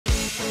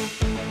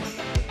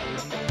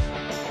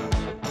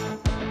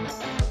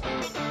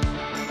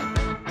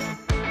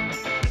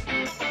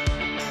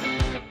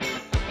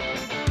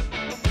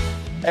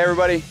Hey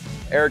everybody,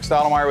 Eric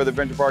Stottlemyre with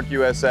Adventure Park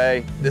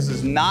USA. This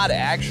is not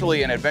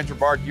actually an Adventure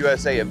Park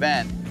USA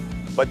event,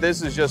 but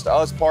this is just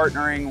us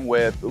partnering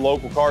with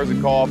local Cars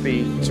and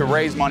Coffee to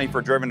raise money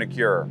for Driven to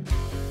Cure.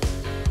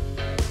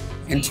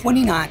 In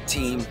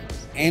 2019,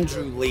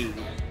 Andrew Lee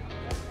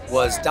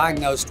was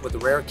diagnosed with a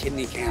rare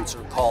kidney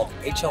cancer called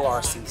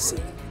HLRCC.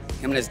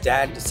 Him and his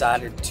dad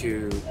decided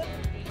to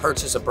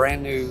purchase a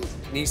brand new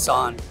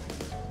Nissan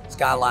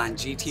Skyline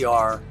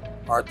GTR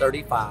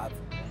R35.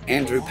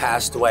 Andrew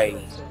passed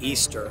away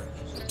Easter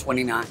of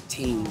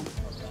 2019.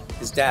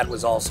 His dad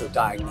was also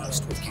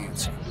diagnosed with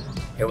cancer.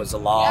 It was a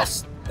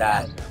loss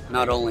that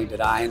not only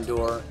did I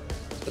endure,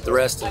 but the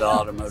rest of the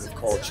automotive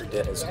culture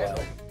did as well.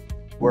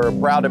 We're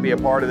proud to be a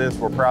part of this.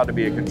 We're proud to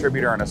be a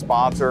contributor and a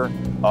sponsor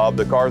of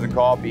the Cars and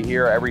Coffee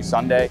here every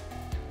Sunday.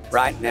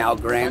 Right now,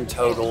 grand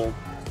total,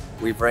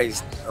 we've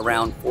raised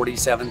around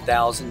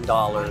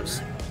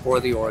 $47,000 for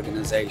the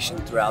organization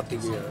throughout the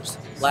years.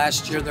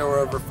 Last year, there were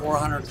over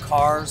 400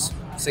 cars,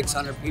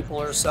 600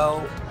 people or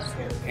so,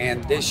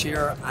 and this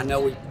year, I know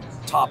we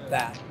topped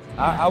that.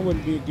 I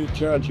wouldn't be a good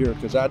judge here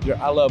because I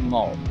love them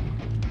all.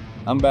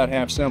 I'm about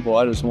half simple,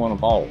 I just want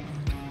them all.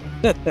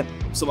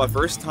 So my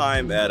first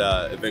time at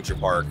Adventure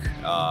Park,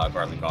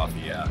 Cars and Coffee,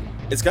 yeah.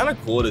 It's kind of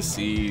cool to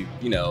see,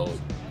 you know,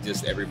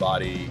 just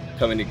everybody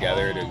coming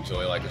together to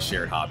enjoy like a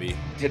shared hobby.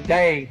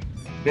 Today,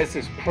 this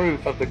is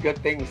proof of the good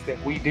things that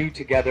we do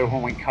together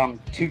when we come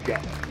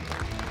together.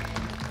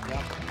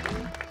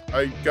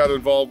 I got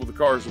involved with the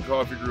Cars and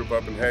Coffee group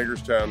up in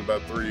Hagerstown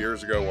about 3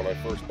 years ago when I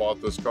first bought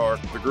this car.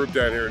 The group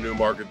down here in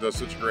Newmarket does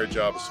such a great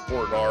job of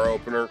supporting our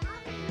opener.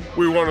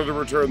 We wanted to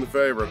return the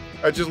favor.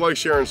 I just like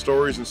sharing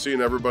stories and seeing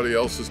everybody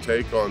else's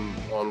take on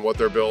what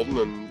they're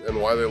building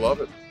and why they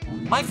love it.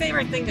 My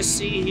favorite thing to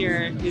see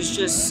here is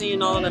just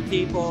seeing all the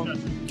people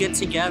get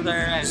together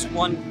as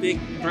one big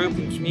group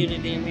and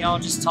community, and we all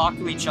just talk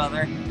to each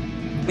other.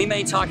 We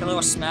may talk a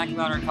little smack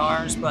about our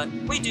cars, but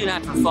we do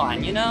that for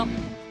fun, you know?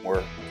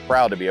 We're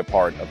proud to be a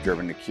part of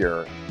Driven to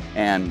Cure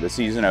and the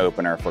season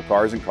opener for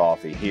Cars and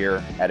Coffee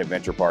here at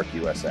Adventure Park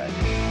USA.